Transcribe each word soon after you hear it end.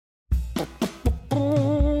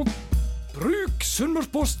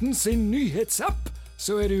Sunnmørsposten sin nyhetsapp,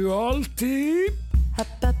 så du alltid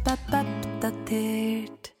Oppdatert.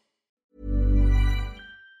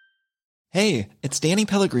 Hey, it's Danny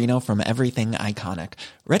Pellegrino from Everything Iconic.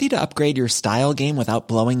 Ready to upgrade your style game without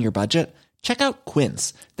blowing your budget? Check out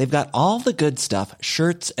Quince. They've got all the good stuff,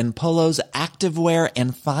 shirts and polos, activewear,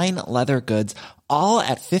 and fine leather goods, all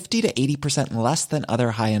at 50 to 80% less than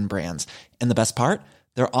other high-end brands. And the best part?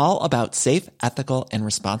 They're all about safe, ethical, and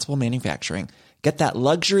responsible manufacturing. Get that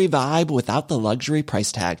luxury vibe without the luxury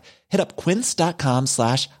price tag. Hit up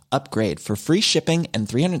quince.com/upgrade for free shipping and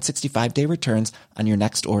 365-day returns on your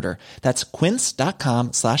next order. That's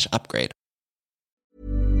quince.com/upgrade.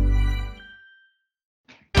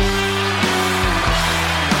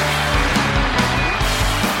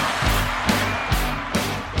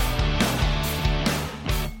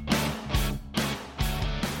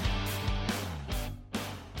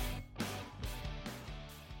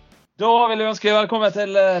 Da vil jeg ønske velkommen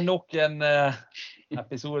til nok en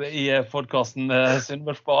episode i podcasten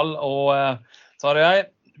Sunnmørsball. Og Tarjei,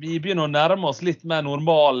 vi begynner å nærme oss litt mer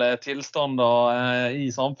normale tilstander i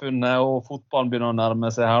samfunnet, og fotballen begynner å nærme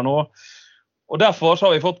seg her nå. Og derfor så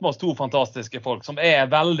har vi fått med oss to fantastiske folk som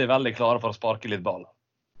veldig, veldig klare for å sparke litt ball.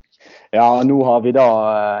 Ja, nå har vi da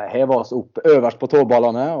hevet oss opp øverst på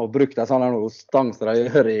tåballene og brukt en sånn stang som de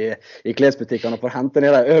gjør i klesbutikkene for å hente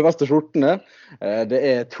ned de øverste skjortene.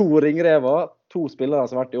 Det to ringrever, to spillere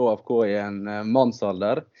som har vært i ÅFK i en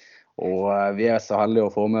mannsalder. Og vi så heldige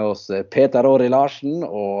å få med oss Peter Åri Larsen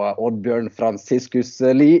og Oddbjørn Franciscus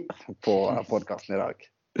Lie på podcasten i dag.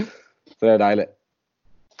 Så det deilig.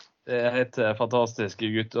 Det helt fantastisk,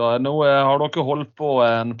 gutter. Nå har dere holdt på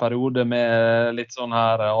en periode med litt sånn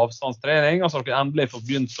her avstandstrening, og så har dere endelig fått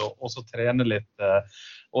begynt å også trene litt.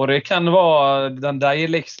 Og hvem var den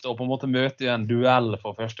deiligste å på en måte møte i en duell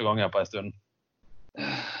for første gang på en stund?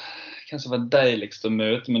 Hvem som var deiligst å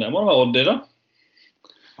møte, men det må være Oddi da.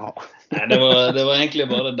 Ja. Nei, det var egentlig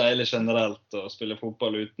bare deilig generelt å spille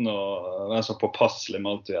fotball uten å være så påpasselig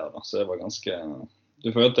med alt du gjør. Så det var ganske... Du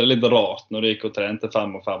følte det litt rart når du gikk og trente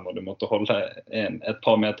 5 og 5, og du måtte holde et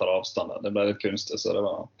par meter avstand. Det ble litt kunstig, så det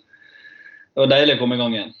var deilig å komme i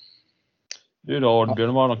gang igjen. Du da,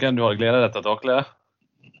 Oddbjørn, var det noen du hadde gledet deg til å takle?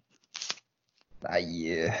 Nei,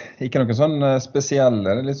 ikke noe sånn spesiell.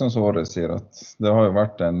 Det litt sånn som Åre sier, at det har jo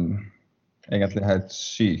vært en egentlig helt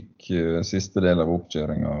syk siste del av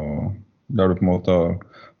oppkjøringen, og der du på en måte har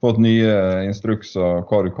fått nye instrukser,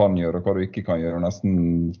 hva du kan gjøre og hva du ikke kan gjøre,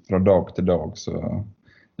 nesten fra dag til dag. Så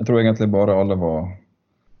jeg tror egentlig bare alle var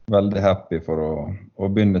veldig happy for å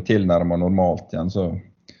begynne tilnærmet normalt igjen. Så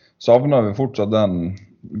savner vi fortsatt den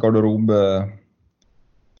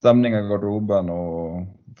stemningen i garderoben og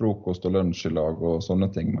frokost og lunsj i lag og sånne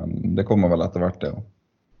ting, men det kommer vel etter hvert det også.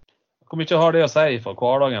 Hvor mye har det å si for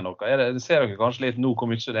hverdagen dere? Ser dere kanskje litt nå hvor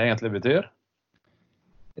mye det egentlig betyr?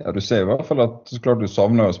 Ja, du ser i hvert fall at så klart du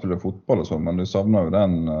savner å spille fotball og sånn, men du savner jo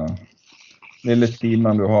den lille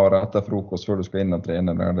timen du har etter frokost før du skal inn og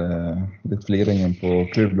trene, der det litt fliringen på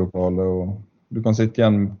klubblokalet, og du kan sitte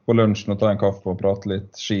igjen på lunsjen og ta en kaffe og prate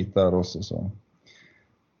litt skit der også, så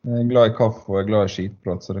jeg glad i kaffe og jeg glad i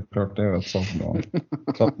skitprat, så det er klart det jo et savn.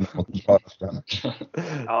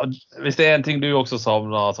 Ja, hvis det en ting du også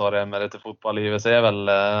savner, Tarjei, med dette fotballlivet, så vel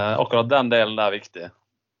akkurat den delen der viktig.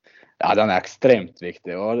 Ja, den ekstremt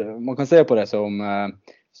viktig, og man kan se på det som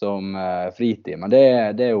fritid, men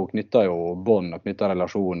det jo knytter jo bånd og knytter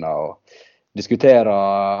relasjoner, og diskuterer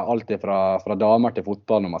alt fra damer til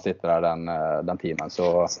fotball når man sitter der den timen.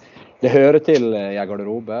 Så det hører til i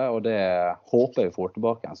garderobe, og det håper jeg får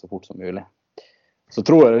tilbake så fort som mulig. Så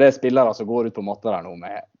tror jeg det spillere som går ut på matta der nå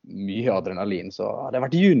med mye adrenalin, så hadde jeg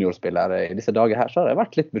vært juniorspillere i disse dager her, så hadde jeg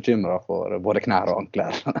vært litt bekymret for både knær og ankler,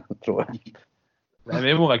 tror jeg.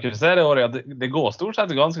 Vi må vel kunne se det, Åri, at det går stort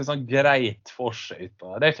sett ganske sånn greit for seg.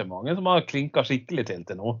 Det ikke mange som har klinket skikkelig til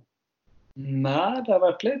nå. Nei, det har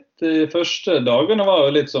vært litt. De første dagene var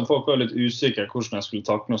jo litt sånn, folk var litt usikre hvordan jeg skulle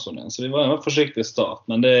takle noe sånt. Så vi var jo en forsiktig start,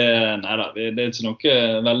 men det er ikke noe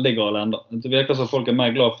veldig galt enda. Det virker som folk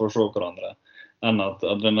mer glad for å se hverandre enn at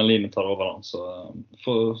adrenalinet tar overhånd.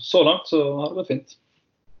 Så langt så har det fint.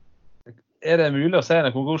 Det mulig å se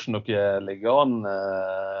hvordan dere ligger an,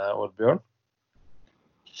 Oddbjørn?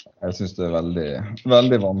 Jeg synes det veldig,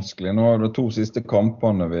 veldig vanskelig. Nå har de 2 siste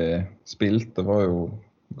kampene vi spilte, var jo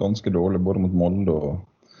ganske dårlig, både mot Molde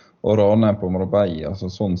og Ranheim på Marbella. Altså,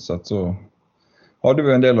 sånn sett så hadde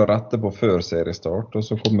vi en del å rette på før seriestart, og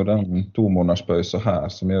så kommer den 2 måneders pause her,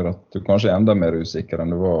 som gjør at du kanskje er enda mer usikker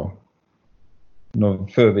enn du var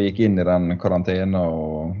før vi gikk inn i den karantena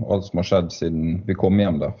og alt som har skjedd siden vi kom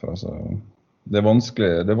hjem derfra. Så det er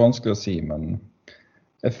vanskelig å si, men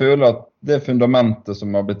Jeg føler at det fundamentet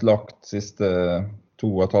som har blitt lagt siste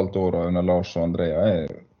 2,5 årene under Lars og Andrea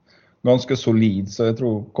er ganske solid, så jeg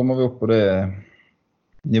tror kommer vi opp på det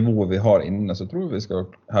nivået vi har inne, så tror jeg vi skal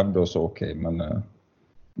hevde oss ok, men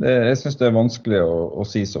jeg synes det er vanskelig å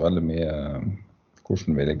si så veldig mye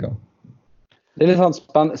hvordan vi ligger. Det er litt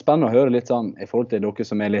sånn spennende å høre litt sånn i forhold til dere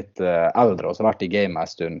som er litt eldre og som har vært i gamet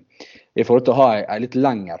en stund, i forhold til å ha en litt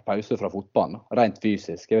lengre pause fra fotballen, rent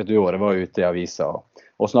fysisk. Jeg vet du var ute i avisen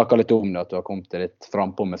og snakket litt om det, at du har kommet litt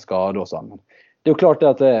frempå med skade og sånn. Det er jo klart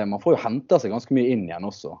det at man får jo hentet seg ganske mye inn igjen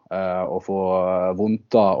også, og få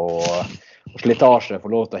vondter og slitasje, få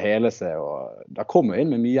lov til å hele seg, og det kommer jo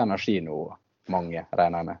inn med mye energi nå, mange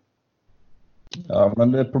regner jeg med. Ja,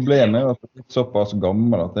 men det problemet er at det er såpass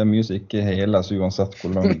gammel at det er mye som ikke heles uansett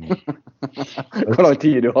hvor lang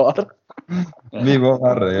tid du har. Vi var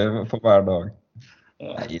verre for hver dag.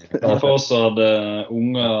 Ja. For oss hadde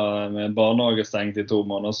unger med barnehage stengt i 2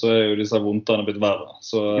 måneder, så er jo disse vondtene blitt verre.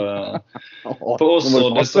 Så for oss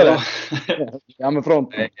og disse...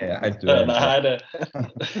 Hjemmefront. Helt uenig.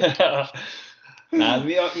 Nei,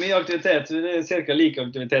 mye aktivitet. Det er cirka like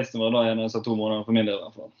aktivitetsnivå da enn disse 2 månedene for min del i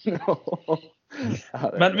hvert fall.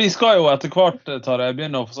 Men vi skal jo etter hvert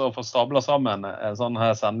begynne å få stablet sammen en sånn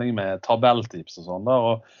her sending med tabelltips og sånn da,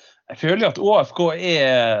 og jeg føler at ÅFK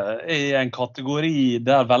er i en kategori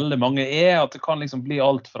der veldig mange at det kan liksom bli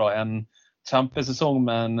alt fra en kjempesesong,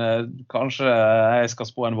 men kanskje jeg skal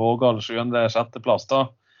spå en vågal 7.-6. plass da,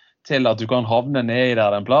 til at du kan havne ned i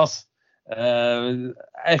der en plass.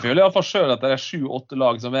 Jeg føler i hvert fall selv at det er 7-8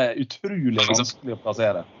 lag som er utrolig vanskelig å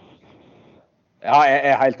plassere. Ja, jeg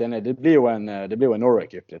er helt enig. Det blir jo en Norway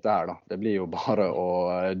Cup dette her da. Det blir jo bare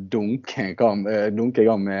å dunke i gang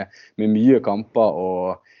med mye kamper,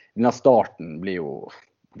 og denne starten blir jo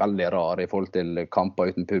veldig rar i forhold til kamper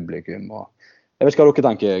uten publikum. Og jeg vet ikke hva dere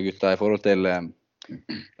tenker, gutter, i forhold til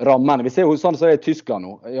rammene. Vi ser jo sånn som det er i Tyskland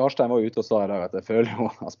nå. Jarstein var ute og sa i dag at jeg føler jo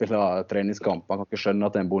å spille treningskamp. Man kan ikke skjønne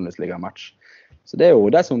at det er en Bundesliga-match. Så det er jo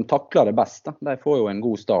de som takler det best. De får jo en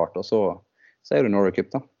god start, og så er det Norway Cup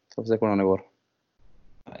da. Så får vi se hvordan det går.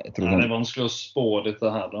 Det er vanskelig å spå dette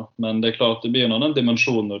her da, men det er klart det blir en annen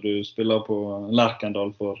dimensjon når du spiller på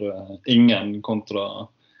Lerkendal for ingen kontra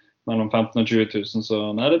mellom 15 og 20 000, så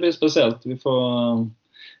nei, det blir spesielt.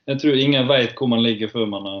 Jeg tror ingen vet hvor man ligger før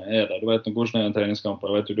man er der. Du vet noe hvordan det er en treningskamp,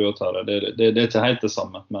 og vet du har tatt det. Det er ikke helt det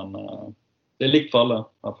samme, men det er likt for alle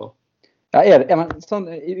i hvert fall. Ja, men sånn,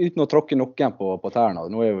 uten å tråkke noen på tærne,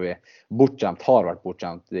 nå er jo vi bortskjemt, har vært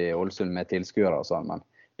bortskjemt i Ålesund med tilskuere og sånn, men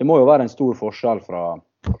det må jo være en stor forskjell fra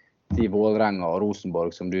Vålerenga og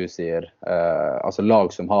Rosenborg, som du sier, altså lag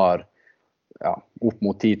som har opp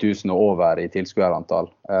mot 10 000 og over i tilskuerantall.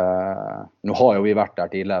 Nå har jo vi vært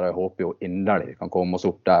der tidligere, og jeg håper jo inderlig vi kan komme oss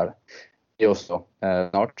opp der også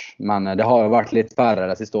snart, men det har jo vært litt færre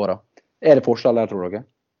de siste årene. Er det forskjell der, tror dere?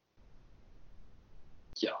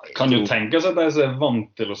 Ja, det kan jo tenkes at de som er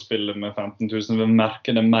vant til å spille med 15 000 vil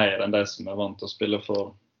merke det mer enn de som er vant til å spille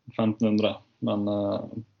for 1500, men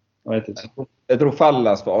jeg vet ikke. Jeg tror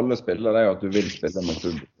felles for alle spillere er at du vil spille med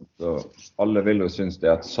publikum, så alle vil jo synes det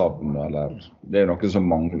er et savn, eller det er noe som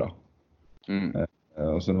mangler.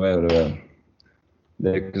 Og så nå er det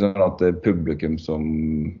er ikke sånn at det er publikum som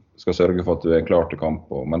skal sørge for at du er klar til kamp,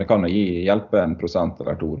 men det kan jo hjelpe 1%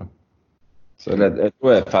 eller 2%. Så jeg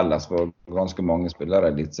tror det er felles for ganske mange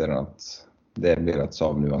spillere i Eliteserien at det blir et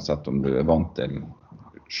savn uansett om du er vant til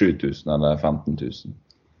 7 000 eller 15 000.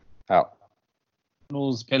 Ja.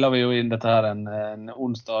 Nå spiller vi jo inn dette her en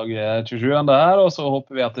onsdag 27. her, og så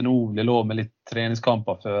håper vi at det nå blir lov med litt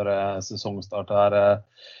treningskamper før sesongstart her.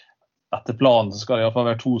 Etter planen så skal det i hvert fall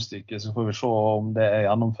være 2 stykker, så får vi se om det er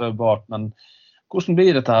gjennomførbart. Men hvordan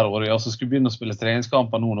blir dette her året? Altså, skal vi begynne å spille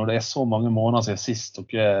treningskamper nå når det er så mange måneder siden sist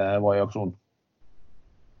dere var i aksjon?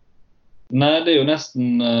 Nei, det er jo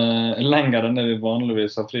nesten lenger enn det vi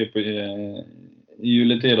vanligvis har fri på i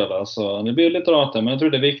juletider da, så det blir litt rart, men jeg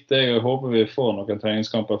tror det er viktig. Jeg håper vi får noen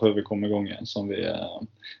treningskamper før vi kommer i gang igjen, som vi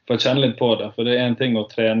får kjenne litt på det, for det er en ting å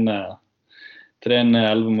trene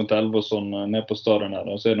 11 mot 11 og sånn ned på stadion her,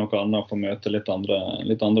 og så er det noe annet å få møte litt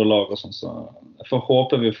andre lag og sånn, så jeg får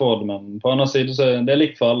håpe vi får det, men på annen side så det er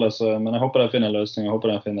likt for alle, så, men jeg håper de finner en løsning, jeg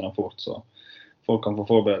håper de finner den fort, så folk kan få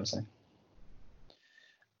forberede seg.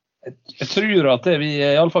 Jeg tror at vi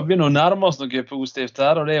i alle fall begynner å nærme oss noe positivt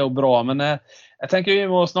her, og det er jo bra, men jeg tenker vi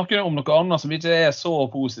må snakke om noe annet som ikke er så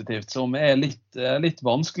positivt, som er litt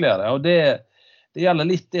vanskeligere, og det gjelder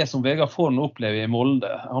litt det som Vegard Forn opplever i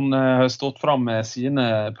Molde. Han har stått frem med sine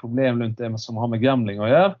problemer rundt det som har med gambling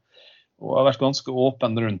å gjøre, og har vært ganske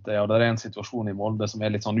åpen rundt det, og det er en situasjon i Molde som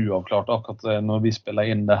er litt sånn uavklart akkurat når vi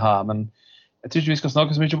spiller inn det her, men jeg tror ikke vi skal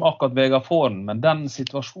snakke så mye om akkurat Vegard Forhen, men den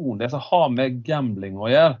situasjonen, det som har med gambling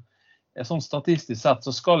å gjøre, sånn statistisk sett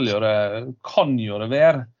så kan jo det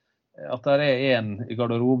være at det en i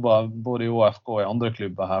garderoba, både i ÅFK og i andre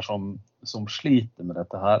klubber her, som sliter med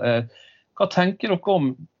dette her. Hva tenker dere om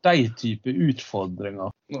de type utfordringer?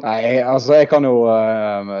 Nei, altså jeg kan jo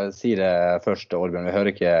si det først, Oddbjørn. Vi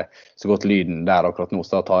hører ikke så godt lyden der akkurat nå,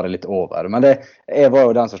 så da tar jeg litt over. Men jeg var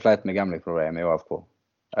jo den som sleit med gambling-problemet i ÅFK.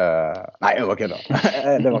 Nei, det var ikke det.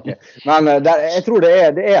 Det var ikke. Men jeg tror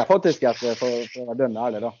det faktisk for å være dønn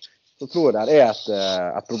ærlig da. Så tror jeg det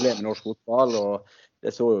et problem i norsk fotball, og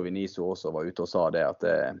det så jo Viniso også var ute og sa det, at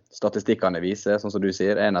statistikkene viser, sånn som du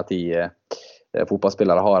sier, 1 av 10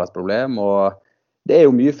 fotballspillere har et problem, og det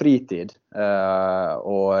jo mye fritid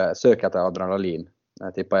og søk etter adrenalin,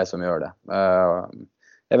 tipper jeg som gjør det.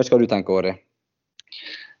 Jeg vet ikke hva du tenker, Åri?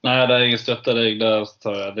 Nei, jeg støtter deg der,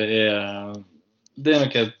 det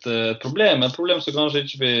nok et problem som kanskje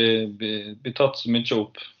ikke blir tatt så mye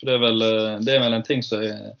opp. For det vel en ting som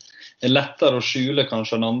lettere å skjule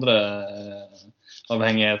kanskje enn andre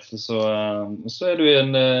avhengighet. Så du i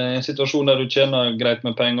en situasjon der du tjener greit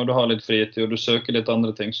med penger, og du har litt fritid, og du søker litt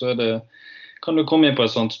andre ting, så kan du komme inn på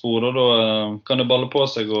et sånt spor, og da kan det balle på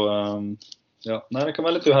seg, og det kan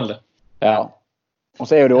være litt uheldig. Ja, og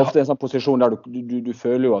så jo det ofte en sånn posisjon der du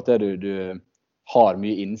føler jo at du har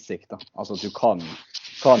mye innsikt da. Altså at du kan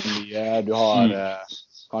mye, du har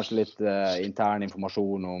kanskje litt intern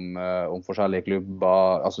informasjon om forskjellige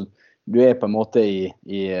klubber, altså du på en måte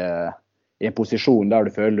i en posisjon der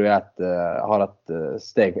du føler du har et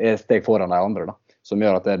steg foran de andre da, som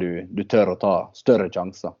gjør at du tør å ta større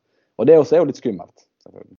sjanser. Og det også jo litt skummelt,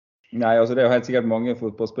 selvfølgelig. Nei, altså det jo helt sikkert mange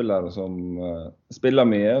fotballspillere som spiller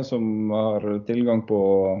mye, som har tilgang på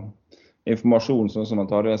informasjon, sånn som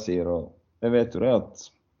Tarjei sier, og jeg vet jo det at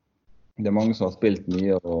det mange som har spilt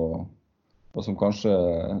mye, og som kanskje,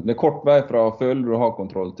 det kort vei fra å føle du har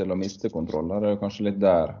kontroll til å miste kontroll, det jo kanskje litt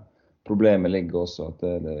der problemet ligger også, at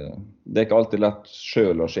det ikke alltid lett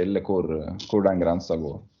selv å skille hvor den grensen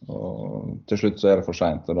går, og til slutt så det for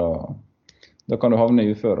sent, og da kan du havne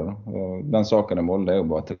i uføre da. Og den saken i Molde jo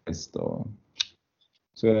bare trist, og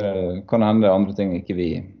så kan det hende andre ting ikke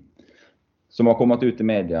vi som har kommet ut i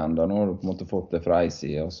media enda, nå har du på en måte fått det fra en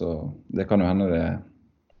side, og så det kan jo hende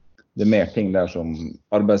det mer ting der som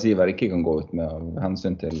arbeidsgiver ikke kan gå ut med av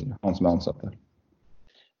hensyn til han som ansatte.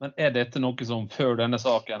 Men dette noe som før denne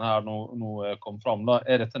saken her nå kom fram da,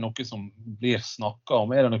 dette noe som blir snakket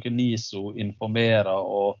om? Det noe NISO informerer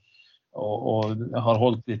og har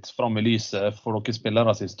holdt litt frem i lyset for dere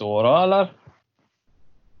spillere siste året, eller?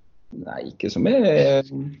 Nei, ikke som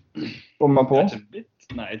kommer på.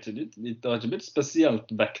 Nei, det har ikke blitt spesielt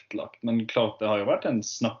vektlagt, men klart det har jo vært en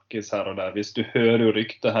snakkes her og der. Hvis du hører jo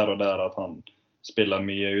rykte her og der at han spiller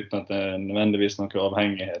mye uten at det nødvendigvis noe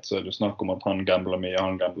avhengighet, så det snakk om at han gambler mye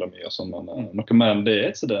og sånn, men noe mer enn det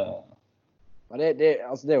ikke det.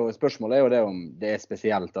 Altså det spørsmålet jo det om det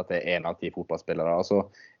spesielt at det 1 av 10 fotballspillere. Altså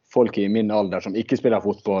folk i min alder som ikke spiller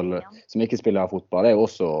fotball, jo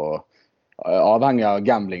også avhengig av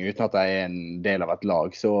gambling uten at de en del av et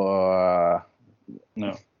lag. Så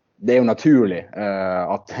det jo naturlig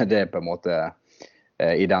at det på en måte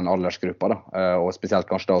i den aldersgruppa da, og spesielt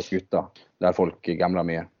kanskje da hos gutter, der folk gambler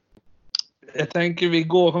mye. Jeg tenker vi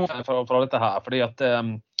går fra dette her, fordi at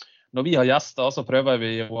når vi har gjester, så prøver vi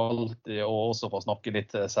jo alltid å også få snakke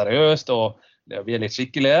litt seriøst, og vi litt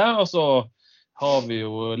skikkelige, og så har vi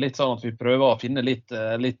jo litt sånn at vi prøver å finne litt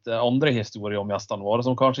andre historier om gjestene våre,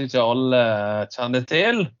 som kanskje ikke alle kjenner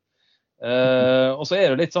til. Og så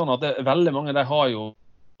det litt sånn at veldig mange de har jo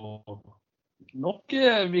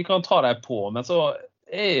noe vi kan ta dem på, men så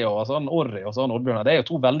jo sånn Orri og sånn Oddbjørn, det jo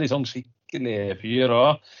 2 veldig sånn skikkelige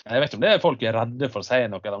fyrer. Jeg vet ikke om det folk redde for å si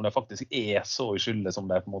noe, eller om det faktisk så uskyldig som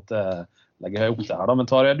det på en måte legger høy opp til her. Da. Men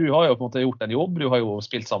Tarjei, du har jo på en måte gjort en jobb, du har jo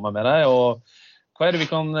spilt sammen med deg, og hva det vi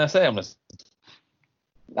kan si om det?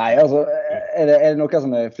 Nei, altså, det noen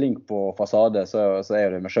som flink på fasade, så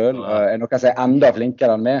det meg selv. Det noen som enda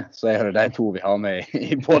flinkere enn meg, så det de 2 vi har med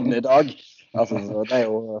i podden i dag. Altså, så det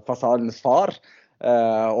jo fasadens far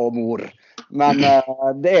og mor. Men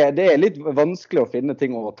det litt vanskelig å finne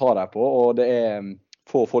ting å ta deg på, og det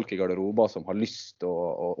få folk i garderoba som har lyst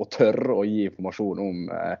og tør å gi informasjon om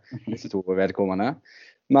disse 2 vedkommende.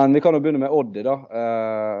 Men vi kan jo begynne med Oddi da.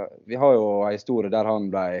 Vi har jo en historie der han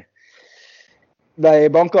ble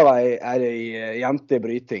banket av en jente i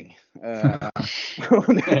bryting.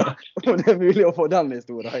 Og det mulig å få den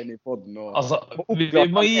historien inn i podden. Altså, vi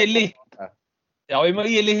må gi litt... Ja, vi må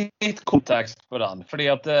gi litt kontekst på den, fordi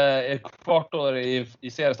at hvert år i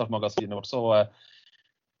Seriestartmagasinet vårt så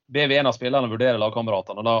ber vi en av spillerne vurdere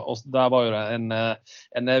lagkameratene. Og der var jo det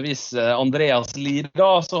en viss Andreas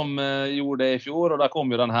Lida som gjorde det i fjor, og der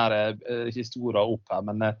kom jo den her historien opp her.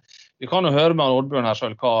 Men vi kan jo høre med Oddbjørn her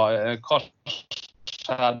selv hva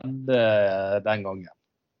skjedde den gangen.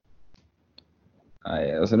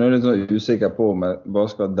 Nei, altså nå er jeg litt så usikker på om jeg bare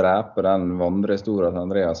skal drepe den vandrehistorien til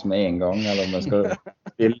Andreas med en gang, eller om jeg skal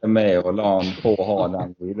spille med og la han få ha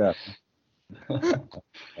den videre.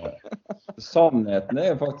 Sannheten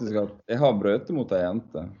er faktisk at jeg har brøtet mot en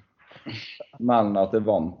jente, men at jeg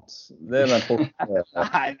vant. Det den korte.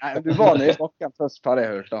 Nei, du var nede i bakken først, har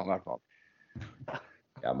jeg hørt da, i hvert fall.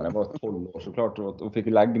 Ja, men jeg var 12 år, så klart hun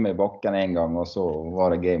fikk legge meg i bakken en gang, og så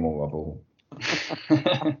var det game over for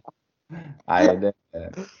henne. Nei,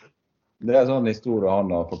 det sånn historie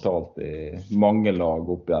han har fortalt i mange lag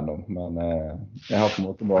opp igjennom, men jeg har på en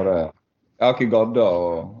måte bare, jeg har ikke gadda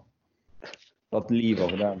og tatt liv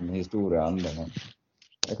av den historien enda, men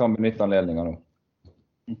jeg kan benytte anledninger nå.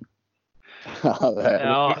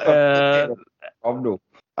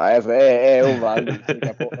 Nei, jeg er jo veldig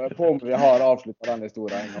sikker på om vi har avsluttet den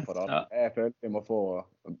historien innenfor det. Jeg føler vi må få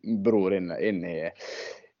Bror inn i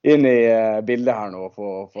bildet her nå, og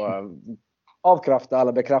få avkreftet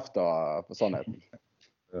eller bekreftet på sannheten.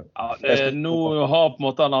 Ja, nå har på en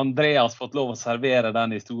måte Andreas fått lov å servere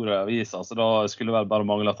den historien i avisen, så da skulle vel bare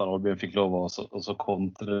mangle at Oddbjørn fikk lov å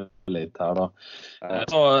kontre litt her da.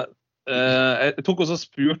 Så jeg tok også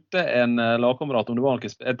spurte en lagkamerat om det var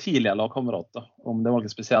en tidligere lagkamerat da, om det var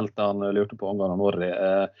noe spesielt han lurte på angående Norge.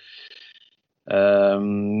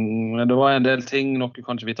 Det var en del ting, noe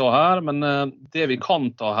kanskje vi tar her, men det vi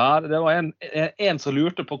kan ta her, det var en som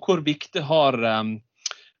lurte på hvor viktig har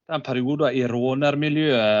den perioden i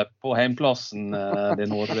rånermiljøet på heimplassen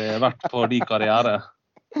din Norge vært på din karriere.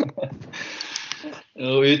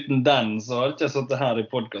 Og uten den så har jeg ikke sittet her i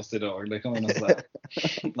podcast i dag, det kan man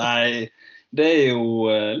si. Nei, det er jo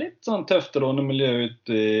litt sånn tøft rånemiljø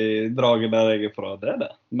ut i draget der jeg er fra, det er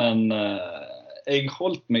det. Men jeg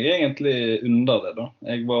holdt meg egentlig under det da.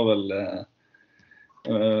 Jeg var vel,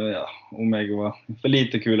 om jeg var for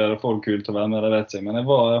lite kul eller for kul til å være med, det vet jeg. Men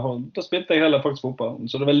da spilte jeg heller faktisk fotball.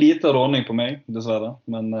 Så det var lite råning på meg, dessverre.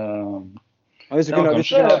 Men det har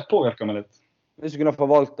kanskje påvirket meg litt. Hvis du kunne få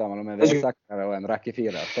valgt dem mellom en V6-er og en rekke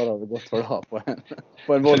 4, så hadde det gått for da på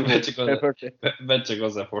en Volvo. Vet ikke hva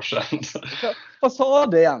som er forskjellen. Hva sa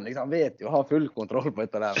det igjen? Liksom, vet jo, ha full kontroll på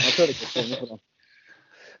etter det. Man tør ikke stå på den.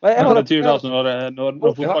 Det betyr at når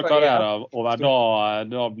fotballkarriere over,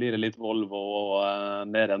 da blir det litt Volvo og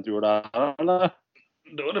ned en tur der, eller?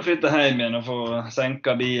 Da er det flytte hjem igjen og få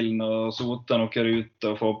senka bilen og sote noen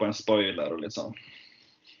ruter og få på en spoiler og litt sånn.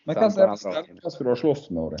 Men hva er det sterkeste du har slåss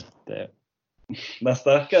med, Åre? Den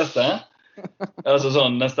sterkeste? Altså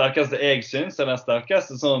sånn, den sterkeste jeg synes, er den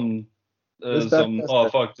sterkeste sånn, som har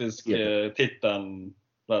faktisk titelen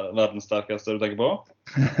verdens sterkeste du tenker på?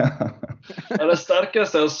 Ja, det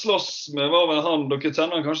sterkeste jeg slåss med var vel han, dere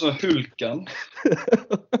kjenner han kanskje som Hulken?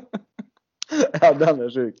 Ja, den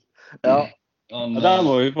er syk. Ja. Den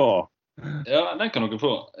må vi få. Ja, den kan dere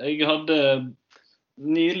få. Jeg hadde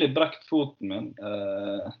nylig brekt foten min,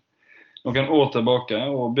 noen år tilbake,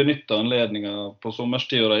 og benyttet anledninger på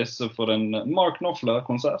sommerstid å reise for en Mark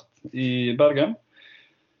Knopfler-konsert i Bergen.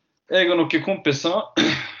 Jeg og noen kompiser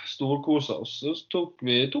storkoset oss, så tok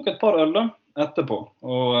et par øl da, etterpå,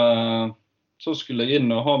 og så skulle jeg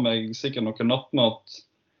inn og ha meg sikkert noen nattmat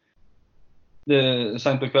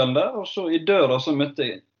sent på kvelden der, og så i døra så møtte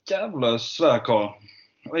jeg jævla svær kar,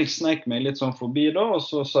 og jeg snek meg litt sånn forbi da, og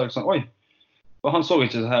så sa jeg sånn, oi, og han så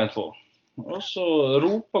ikke helt for. Og så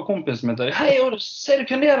roper kompisen min til deg, hei, ser du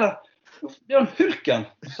hvem det er? Det er en Hulken.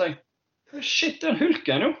 Så sa jeg, shit, det er en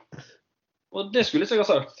Hulken, jo. Og det skulle jeg ha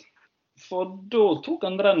sagt. For da tok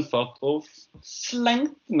han brennfatt og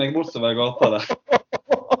slengte meg bortover gata der.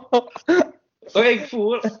 Og jeg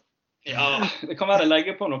for, det kan være jeg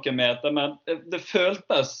legger på noen meter, men det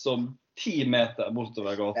føltes som 10 meter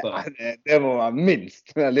bortover gata der. Ja, det må være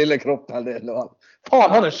minst med den lille kroppen.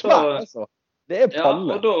 Faen, han er svær, altså. Det er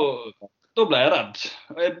palle. Ja, og da ble jeg redd.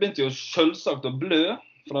 Og jeg begynte jo selvsagt å blø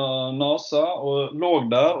fra nasa, og lå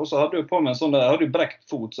der, og så hadde jeg på meg en sånn der, jeg hadde jo brekt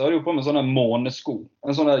fot, så hadde jeg på meg en sånn der månesko.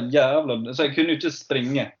 En sånn der jævla, så jeg kunne jo ikke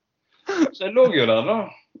springe. Så jeg lå jo der da,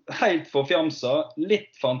 helt forfjamsa,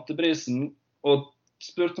 litt fantebrisen, og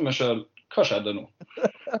spurte meg selv, hva skjedde nå?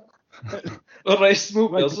 Og reiste meg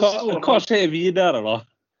opp, og så står han. Hva skjer videre da?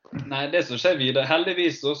 Nei, det som skjer videre,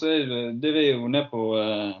 heldigvis så er det jo ned på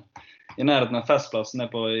i nærheten av festplassen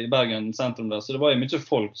i Bergen sentrum der, så det var jo mye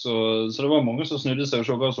folk, så det var mange som snudde seg og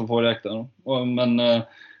så hva som foregikk der. Men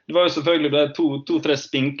det var jo selvfølgelig de 2-3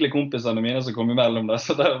 spinkle kompisene mine som kom imellom der,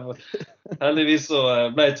 så heldigvis så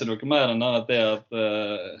ble det ikke noe mer enn at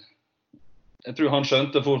jeg tror han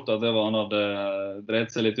skjønte fort at det var han hadde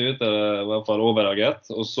drevet seg litt ut, eller i hvert fall overreagert,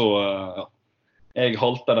 og så, ja, jeg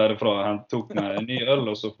halte derifra, han tok meg en ny øl,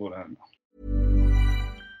 og så får jeg hjem.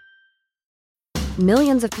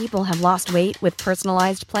 Millions of people have lost weight with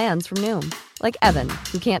personalized plans from Noom. Like Evan,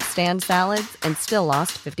 who can't stand salads and still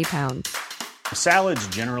lost 50 pounds. Salads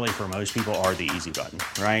generally for most people are the easy button,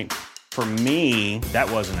 right? For me,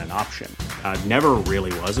 that wasn't an option. I never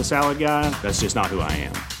really was a salad guy. That's just not who I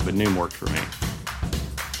am. But Noom worked for me.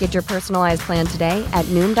 Get your personalized plan today at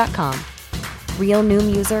Noom.com. Real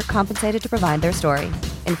Noom user compensated to provide their story.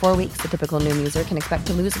 In 4 weeks, the typical Noom user can expect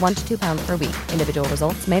to lose 1 to 2 pounds per week. Individual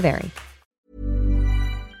results may vary.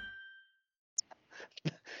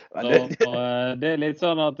 Det litt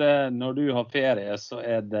sånn at når du har ferie, så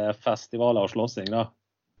det festivaler og slåssing, da.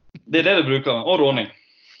 Det det bruker, og råning.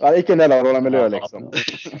 Ja, ikke en del av rånemiljøet, liksom.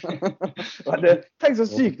 Tenk så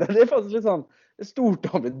sykt, det faktisk litt sånn, det stort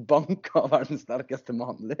å ha blitt banket av verdens sterkeste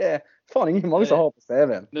mann. Det faen ingen mange som har på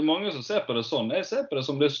CV-en. Det mange som ser på det sånn. Jeg ser på det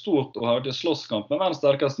som det stort å ha vært i slåsskamp med verdens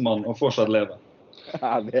sterkeste mann og fortsatt leve.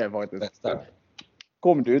 Ja, det faktisk sterkt.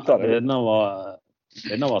 Kom du ut av det? Denne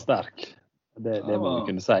var sterk. Det må man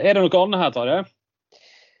kunne si. Det noe annet her, Tarjei?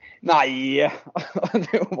 Nei,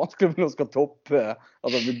 det jo vanskelig når man skal toppe,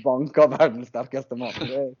 altså bli banket av verdens sterkeste mann.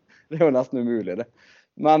 Det jo nesten umulig, det.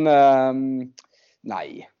 Men, nei,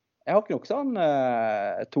 jeg har ikke noe sånn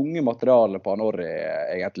tunge materiale på Norri,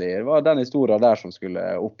 egentlig. Det var den historien der som skulle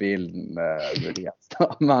opp i ilden, mulighet.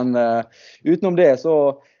 Men utenom det så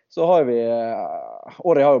har vi,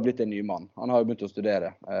 Orri har jo blitt en ny mann. Han har jo begynt å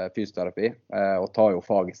studere fysioterapi, og tar jo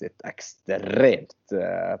faget sitt ekstremt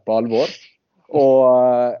på alvor.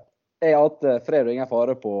 Og jeg har hatt fred og ingen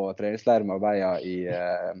fare på treningsleiren med Arbeia i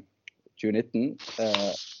 2019.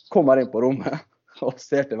 Kommer inn på rommet og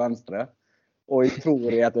ser til venstre. Og jeg tror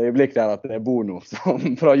i et øyeblikk der at det Bono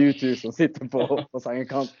fra YouTube som sitter på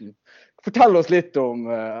sengekanten. Fortell oss litt om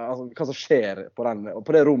altså, hva som skjer på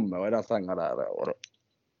det rommet og i den senga der.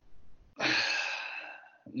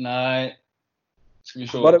 Nei, skal vi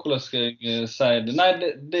se, hvordan skal jeg si det? Nei,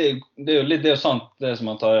 det jo litt, det jo sant det som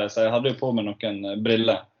han tar seg. Jeg hadde jo på meg noen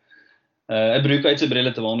briller. Jeg bruker ikke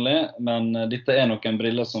briller til vanlig, men dette noen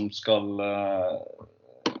briller som skal,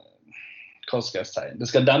 hva skal jeg si? Det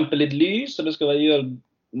skal dempe litt lys, og det skal gjøre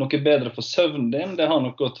noe bedre for søvnen din. Det har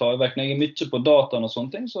noe å ta vekk. Når jeg mye på dataen og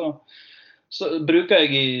sånne ting, så bruker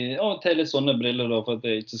jeg av og til litt sånne briller da, for at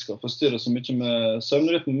jeg ikke skal forstyrre så mye med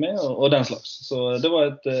søvnrytmen min og den slags. Så det var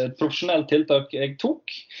et profesjonelt tiltak jeg tok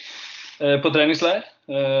på treningsleir,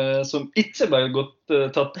 som ikke ble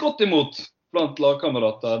tatt godt imot blant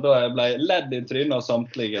lagkamerater, da jeg ble ledd i trynet av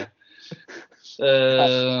samtlige.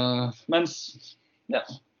 Mens, ja,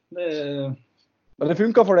 Men det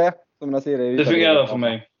funker for det, som jeg sier. Det fungerer for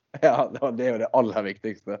meg. Ja, det jo det aller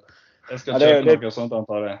viktigste. Jeg skal kjøpe noe sånt,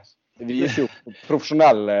 antar jeg. Det viser jo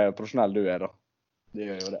profesjonell du da. Det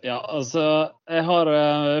gjør jo det. Ja, altså, jeg har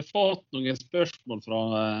fått noen spørsmål fra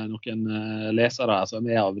noen lesere her, som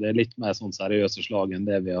av det litt mer sånn seriøse slag enn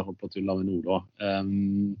det vi har holdt på å tulle med nå, da.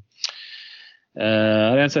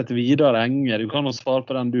 En som heter Vidar Enge, du kan jo svare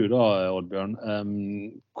på den du da, Oddbjørn.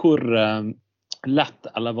 Hvor lett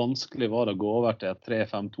eller vanskelig var det å gå over til et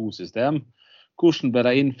 3-5-2-system? Hvordan ble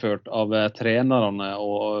det innført av trenerne,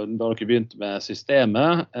 og da dere begynte med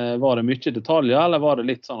systemet? Var det mye detaljer, eller var det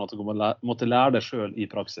litt sånn at dere måtte lære det selv i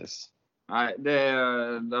praksis? Nei, det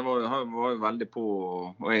var jo veldig på,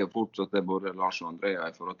 og jeg har fortsatt det både Lars og Andrea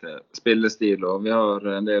i forhold til spillestil, og vi har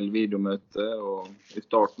en del videomøter, og i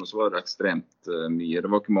starten så var det ekstremt mye. Det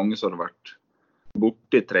var ikke mange som hadde vært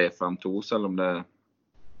borte i 3-5-2, selv om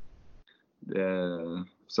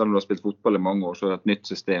selv om du har spilt fotball i mange år, så er det et nytt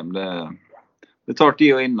system. Det tar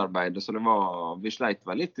tid å innarbeide, så vi sleit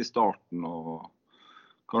vel litt i starten, og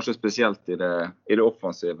kanskje spesielt i det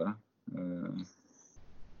offensive.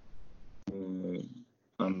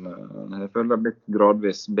 Men jeg føler det har blitt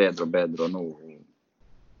gradvis bedre og bedre, og nå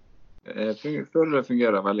jeg føler det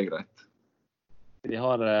fungerer veldig greit. Vi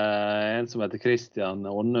har en som heter Christian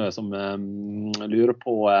Ånø som lurer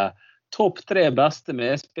på topp 3 beste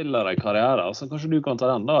medspillere i karrieren. Så kanskje du kan ta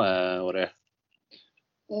den da, Åri?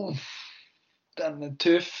 Den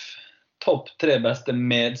tøff. Topp 3 beste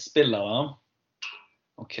medspillere.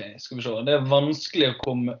 Ok, skal vi se. Det vanskelig å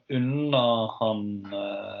komme unna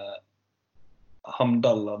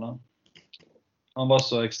Hamdallah da. Han var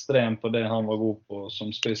så ekstrem på det han var god på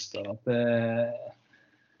som spiss der, at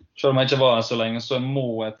selv om jeg ikke var her så lenge, så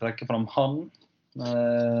må jeg trekke fram han.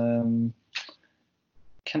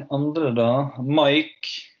 Hvem andre da?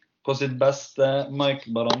 Mike på sitt beste.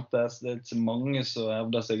 Michael Barrantes, det ikke mange som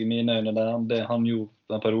hevder seg i mine øyne der. Det han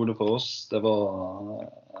gjorde en periode for oss, det var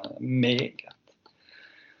meget.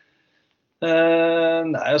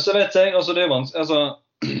 Nei, så vet jeg, altså det vanskelig,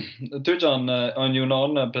 jeg tror ikke han Jon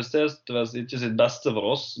Arne presterte vel ikke sitt beste for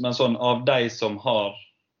oss, men sånn av de som har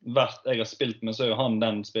vært, jeg har spilt med, så er jo han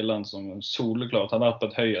den spilleren som soleklart har vært på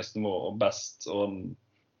et høyest nivå og best og den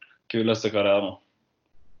kuleste karrieren.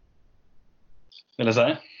 Vil jeg si?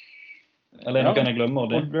 Eller noe kan jeg glemme av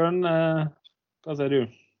det? Oddbjørn, hva sier du?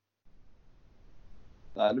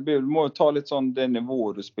 Nei, du må jo ta litt sånn det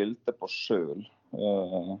nivået du spilte på selv.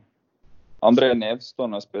 André Nevstad,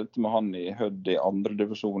 jeg spilte med han i Hødd i andre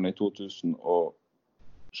divisjon i 2007.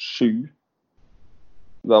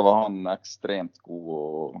 Der var han ekstremt god,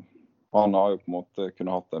 og han har jo på en måte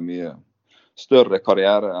kunne hatt en mye større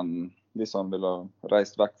karriere enn hvis han ville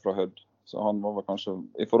reist vekk fra Hødd. Så han var vel kanskje,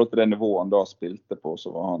 i forhold til det nivået han da spilte på, så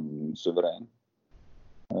var han suveren.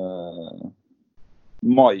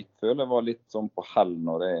 Mike føler jeg var litt sånn på hell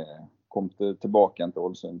når jeg kom tilbake igjen til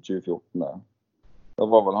Ålesund 2014. Da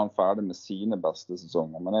var vel han ferdig med sine beste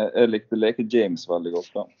sesonger, men jeg likte Leke James veldig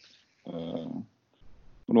godt da.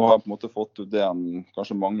 Og nå har jeg på en måte fått ut det han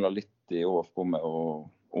kanskje mangler litt i år på med å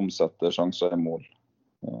omsette sjanser i mål.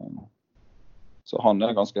 Så han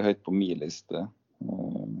er ganske høyt på min liste.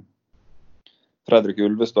 Fredrik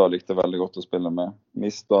Ulvestad likte veldig godt å spille med.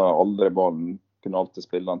 Mistet aldri ballen, kunne alltid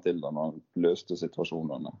spille han til da når han løste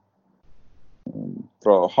situasjonene.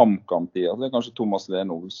 Fra HamKam-tida, det er kanskje Thomas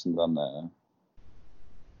Lene Olsen,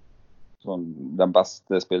 den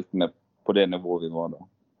beste spilte med på det nivået vi var da.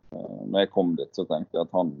 Når jeg kom dit, så tenkte jeg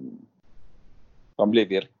at han blir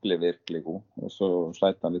virkelig, virkelig god. Og så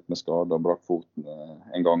sleit han litt med skade og brakk foten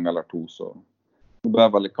en gang eller to, så det ble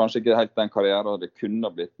vel kanskje ikke helt den karrieren det kunne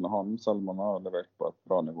blitt med han, selv om han har levert på et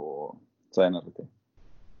bra nivå senere tid.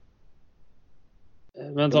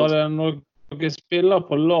 Men tar det når dere spiller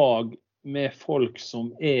på lag med folk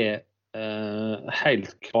som er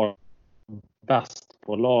helt klart best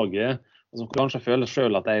på laget, og som kanskje føler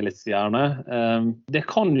selv at de er litt stjerne, det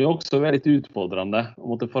kan jo også være litt utfordrende å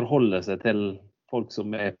måtte forholde seg til folk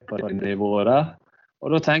som er på nivået der. Og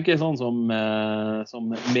da tenker jeg sånn som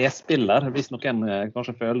medspiller, hvis noen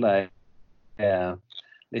kanskje føler de er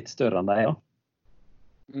litt større enn de er.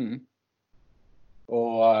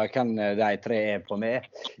 Og hvem de tre er på med?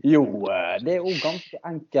 Jo, det er jo ganske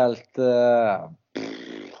enkelt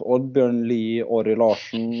Oddbjørn Lie, Åri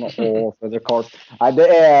Larsen og Fredrik Karlsen. Nei, det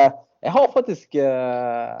er... Jeg har faktisk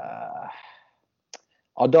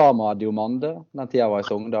Adama Diomande, den tiden jeg var i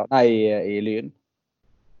Sogndal, i Lyn.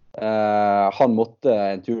 Han måtte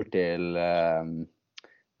en tur til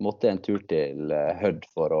Hødd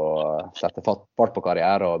for å sette fart på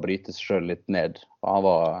karriere og bryte seg selv litt ned. Han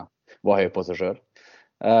var høy på seg selv.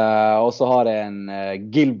 Og så har jeg en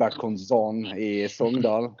Gilbert Conzon i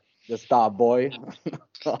Sogndal, The Star Boy.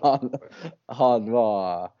 Han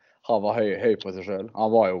var høy på seg selv. Han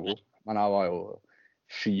var jo god, men han var jo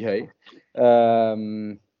skyhøy.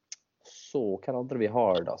 Så hva andre vi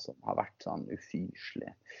har da som har vært sånn ufyselig?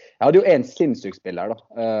 Jeg hadde jo en sinnssyk spiller da,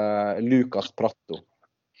 Lucas Prato.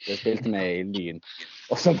 Jeg spilte med i Lyn.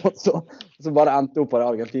 Og så bare endte opp på det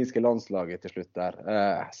argentinske landslaget til slutt der.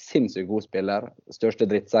 Sinnssykt god spiller. Største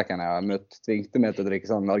drittsekken jeg har møtt. Tvingte meg til å drikke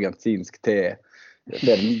sånn argentinsk te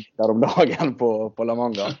der om dagen på La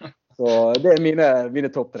Manga. Så det er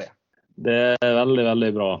mine topp 3. Det er veldig,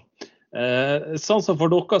 veldig bra. Sånn som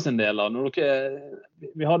for dere sin del,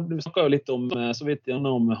 vi snakket jo litt om, så vidt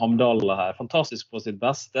gjennom Hamdala her, fantastisk på sitt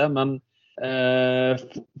beste, men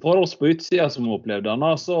for oss på utsida som opplevde han,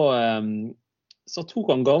 så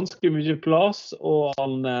tok han ganske mye plass, og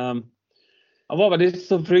han var vel litt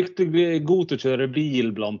så fryktelig god til å kjøre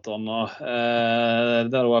bil blant annet,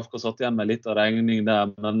 der OFK satt igjen med litt av regning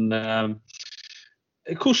der, men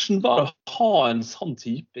hvordan var det å ha en sånn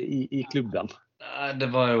type i klubben? Det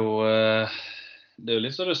var jo, det er jo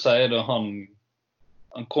litt som du sier da,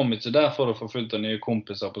 han kom ikke der for å få fulgt av nye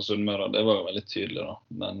kompiser på Sunnmøre, det var jo veldig tydelig da,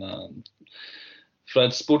 men fra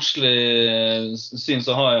et sportslig syn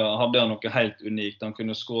så hadde han noe helt unikt, han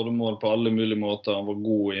kunne skåre mål på alle mulige måter, han var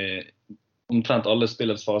god i omtrent alle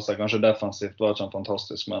spillets faser, kanskje defensivt var ikke han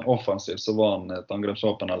fantastisk, men offensivt så var han et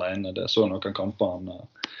angrepsvåpen alene, det så noen kamper han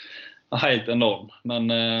helt enorm, men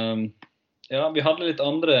ja, vi hadde litt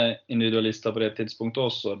andre individualister på det tidspunktet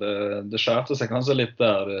også. Det skjærte seg kanskje litt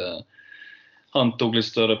der. Han tok litt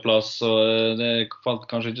større plass, og det falt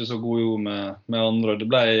kanskje ikke så god ord med andre. Det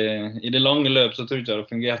ble, i det lange løp så tror jeg ikke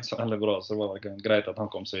det fungerte så veldig bra, så det var greit at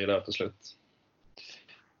han kom seg videre til slutt.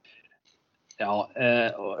 og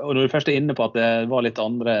når du først inne på at det var litt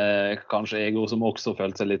andre, kanskje ego, som også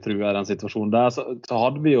følte seg litt trua i den situasjonen der, så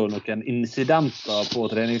hadde vi jo noen incidenter på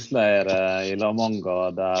treningsleir i La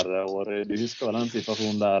Manga der, og du husker vel den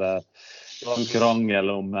situasjonen der det var en krangel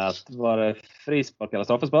om var det frispark eller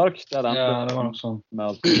straffespark? Det var nok sånn. Med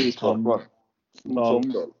at Frispark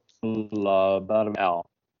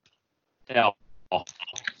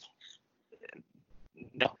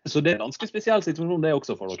så det en ganske spesiell situasjon det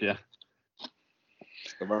også for dere.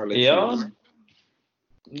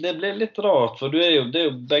 Det ble litt rart, for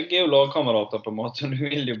begge er jo lagkamerater på en måte, du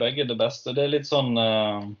vil jo begge det beste. Det er litt sånn,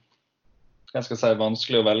 jeg skal si,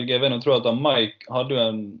 vanskelig å velge. Jeg vil tro at Mike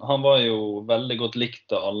han var jo veldig godt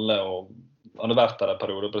likt av alle, og hadde vært der en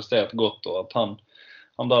periode og prestert godt, og at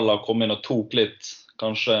han da kom inn og tok litt,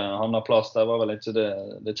 kanskje han har plass, det var vel ikke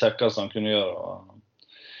det kjekkeste han kunne gjøre.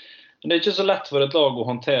 Men det er ikke så lett for et lag å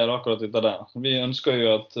håndtere akkurat dette der. Vi ønsker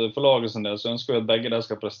jo at for laget sin del, så ønsker vi at begge der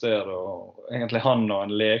skal prestere, og egentlig han og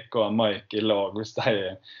en Leke og en Mike i lag, hvis de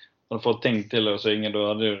hadde fått ting til å synge, da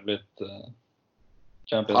hadde det jo blitt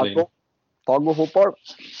Champions League. Tango-fotball.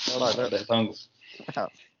 Det er tango. Ja.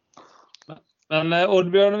 Men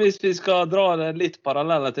Oddbjørn, hvis vi skal dra det litt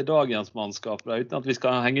paralleller til dagens mannskap, uten at vi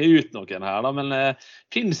skal henge ut noen her, da, men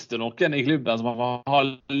finnes det noen i klubben som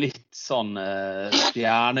har litt sånn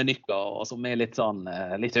stjernenykker, og som litt sånn,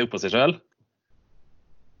 litt høy på seg selv?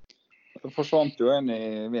 Det forsvant jo en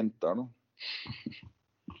i vinter, da.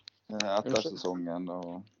 Etter sesongen.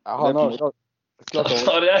 Han har jo klart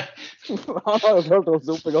å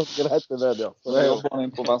oppe ganske rett i media. Så det jobber han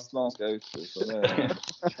inn på Vestlandsk Auto, så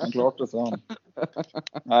han klarte seg han.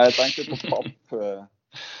 Nei, jeg tenker på papp.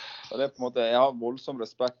 Og det er på en måte, jeg har voldsom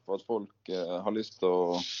respekt for at folk har lyst til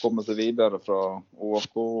å komme seg videre fra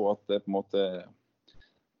ÅFK, og at det på en måte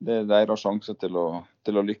det er deres sjanse til å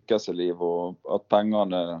lykkes i livet, og at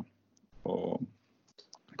pengene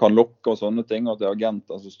kan lokke og sånne ting, at det er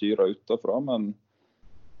agenter som styrer utenfra, men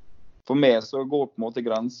for meg så går på en måte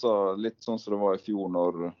grenser litt sånn som det var i fjor,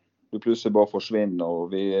 når du plutselig bare forsvinner, og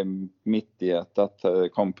vi er midt i et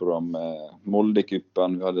kampprogram med Molde i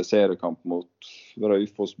kuppen, vi hadde seriekamp mot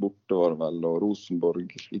Raufoss borte var det vel, og Rosenborg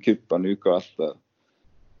i kuppen uka etter.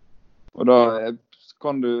 Og da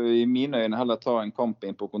kan du i mine øyne heller ta en kamp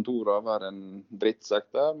inn på kontoret og være en drittsekk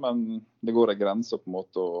der, men det går en grense på en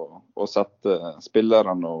måte å sette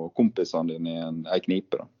spillerne og kompisene dine i en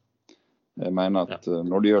knipe da. Jeg mener at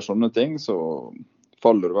når du gjør sånne ting, så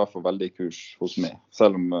faller du i hvert fall veldig i kurs hos meg.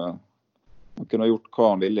 Selv om han kunne ha gjort hva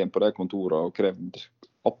han ville inn på det kontoret og krevd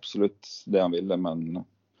absolutt det han ville, men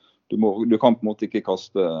du kan på en måte ikke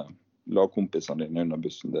kaste lagkompisene dine under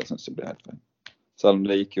bussen, det synes jeg blir helt feil. Selv om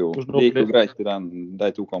det gikk jo greit i de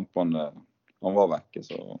 2 kampene han var vekke,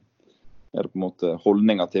 så er det på en måte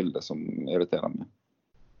holdninger til det som irriterer meg.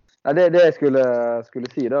 Nei, det jeg skulle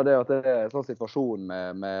si da, det er at det er en sånn situasjon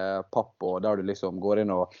med papp, og der du liksom går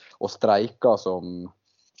inn og streiker som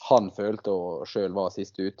han følte og selv var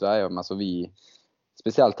siste utvei, men så vi,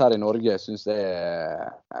 spesielt her i Norge, synes det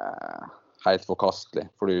er helt forkastelig.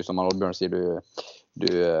 For du, som Oddbjørn sier,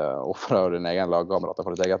 du offrer din egen lagkamerater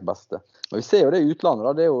for ditt eget beste. Men vi ser jo det i utlandet,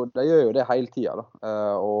 da, de gjør jo det hele tiden, da.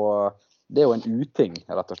 Og det er jo en uting,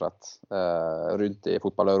 rett og slett, rundt i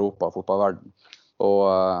fotball-Europa og fotballverden. Og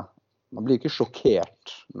man blir ikke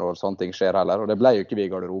sjokkert når sånne ting skjer heller, og det ble jo ikke vi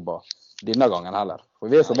i garderoba denne gangen heller,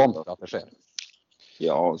 for vi er så vant til at det skjer.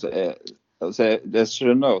 Ja, jeg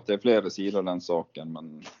skjønner jo at det er flere sider av den saken, men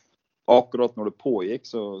akkurat når det pågikk,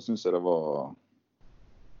 så synes jeg det var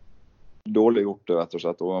dårlig gjort det, rett og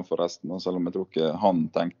slett, overfor resten, og selv om jeg tror ikke han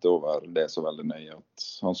tenkte over det så veldig nøye, at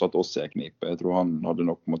han satt oss i en knipe. Jeg tror han hadde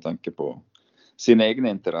nok med å tenke på sine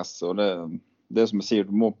egne interesser, og det som jeg sier,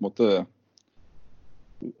 du må på en måte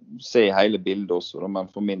se hele bildet også, men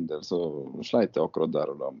for min del så sleit jeg akkurat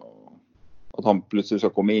der og da med at han plutselig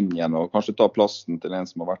skal komme inn igjen og kanskje ta plassen til en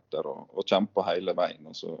som har vært der og kjempe hele veien.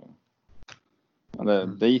 Og så.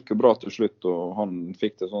 Men det gikk jo bra til slutt, og han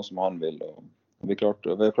fikk det sånn som han ville, og vi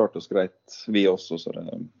klarte oss greit, vi også, så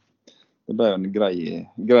det ble en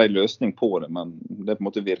grei løsning på det, men det er på en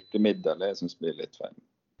måte virkemiddel, jeg synes blir litt feil.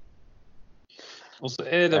 Og så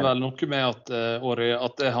er det vel noe med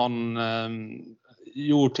at han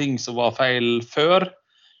gjorde ting som var feil før,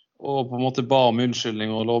 og på en måte ba om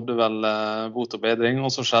unnskyldning og lovde vel bot og bedring,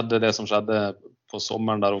 og så skjedde det som skjedde på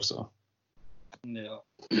sommeren der også. Ja,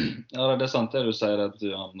 det er sant det du sier, at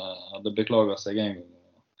han hadde beklaget seg en gang.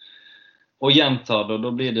 Og gjentar det, og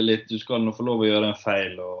da blir det litt, du skal nå få lov å gjøre en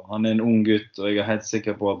feil, og han er en ung gutt, og jeg er helt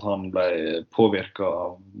sikker på at han ble påvirket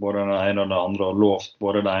av både det ene og det andre, og lovt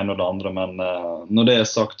både det ene og det andre, men når det er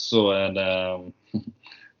sagt, så er det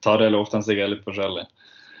tar det lovt han sikkert litt forskjellig.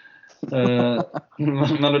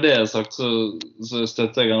 Men når det sagt, så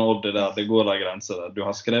støtter jeg en Odd I der. Det går der grenser der. Du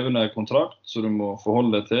har skrevet en kontrakt, så du må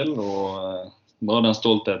forholde deg til, og bare den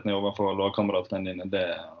stoltheten overfor lagkameratene dine, det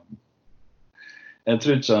jeg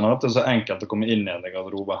tror ikke han har hatt det så enkelt å komme inn I en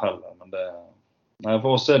garderobe heller, men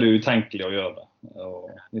for oss det utenkelig å gjøre det. Og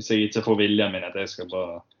hvis jeg ikke får viljen min at jeg skal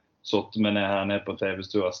bare sotte meg ned her nede på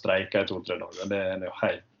TV-stua og streike I 2-3 dager, det jo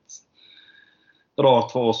helt rart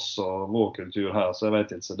for oss og vår kultur her, så jeg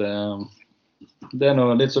vet ikke. Så det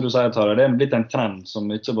noe, litt som du sier, Tarjei, det blitt en trend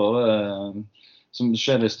som ikke bare som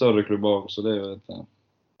skjer I større klubber, så det jo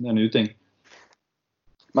en uting.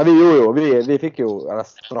 Men vi fikk jo, eller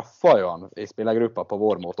straffa jo han I spillergruppa på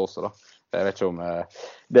vår måte også da. Jeg vet ikke om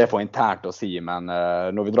det for internt å si, men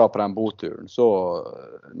når vi drar på den boturen, så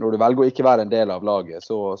når du velger å ikke være en del av laget,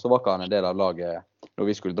 så var ikke han en del av laget når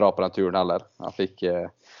vi skulle dra på den turen heller. Han fikk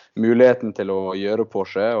muligheten til å gjøre på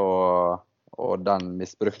seg, og den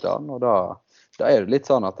misbrukte han, og da det litt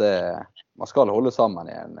sånn at man skal holde sammen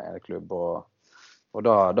I en klubb, og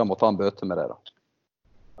da må ta en bøte med det da.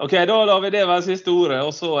 Ok, da lar vi det være siste ordet,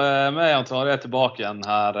 og så med og Tarjei tilbake igjen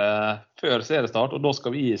her før seriestart, og da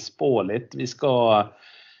skal vi spå litt. Vi skal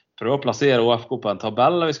prøve å plassere OFK på en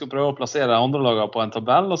tabell, vi skal prøve å plassere andre lager på en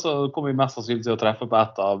tabell, og så kommer vi mest sannsynlig til å treffe på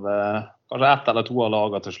kanskje ett eller to av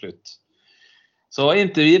lagene til slutt. Så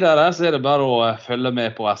inntil videre så det bare å følge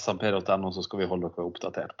med på smp.no, så skal vi holde dere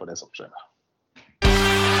oppdatert på det som skjer.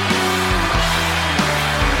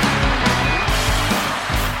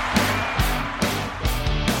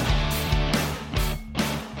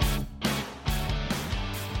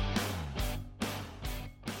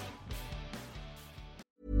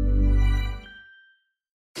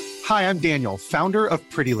 Hi, I'm Daniel, founder of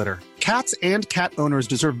Pretty Litter. Cats and cat owners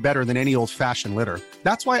deserve better than any old-fashioned litter.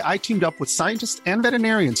 That's why I teamed up with scientists and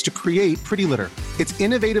veterinarians to create Pretty Litter. Its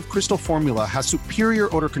innovative crystal formula has superior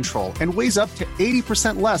odor control and weighs up to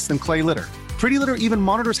 80% less than clay litter. Pretty Litter even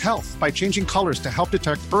monitors health by changing colors to help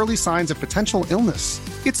detect early signs of potential illness.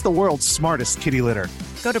 It's the world's smartest kitty litter.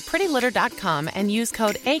 Go to prettylitter.com and use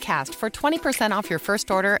code ACAST for 20% off your first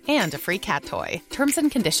order and a free cat toy. Terms and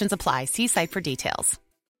conditions apply. See site for details.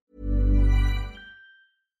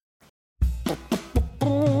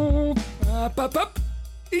 App.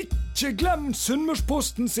 Ikke glem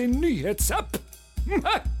Sunnmørsposten sin nyhetsapp.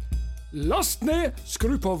 Last ned,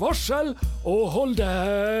 skru på varsel og hold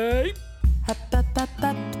deg.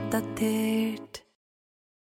 Oppdatert.